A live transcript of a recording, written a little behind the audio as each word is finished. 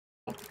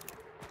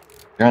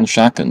You're on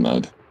shotgun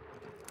mode.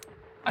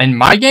 In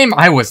my game,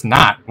 I was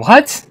not.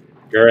 What?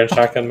 You're in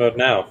shotgun mode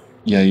now.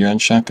 Yeah, you're on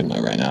shotgun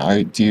mode right now.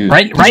 Does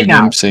right your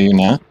now. game say you're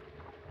not?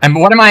 And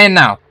what am I in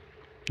now?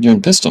 You're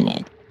in pistol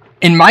mode.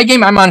 In my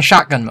game, I'm on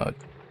shotgun mode.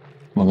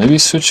 Well, maybe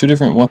switch to a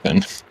different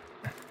weapon.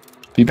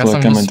 People Guess are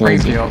I'm coming just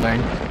towards you.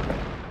 springfielding.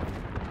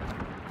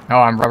 Oh,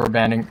 I'm rubber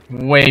banding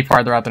way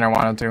farther out than I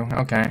wanted to.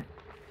 Okay.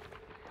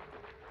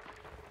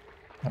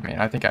 I mean,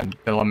 I think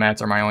the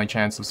mats are my only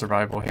chance of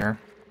survival here.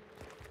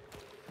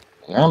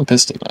 You're on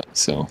pistol mode,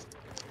 so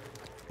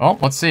Oh,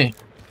 let's see.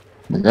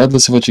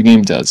 regardless of what your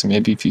game does,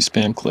 maybe if you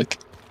spam click,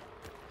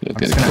 you'll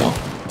get a kill.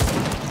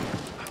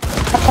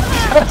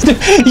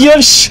 You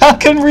have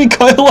shotgun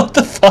recoil. What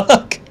the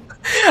fuck?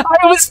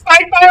 I was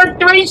sniped by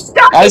 3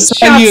 shotgun I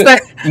saw you.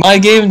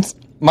 shots.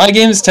 My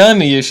game's telling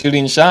me you're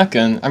shooting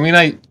shotgun. I mean,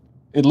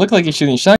 it looked like you're shooting shotgun.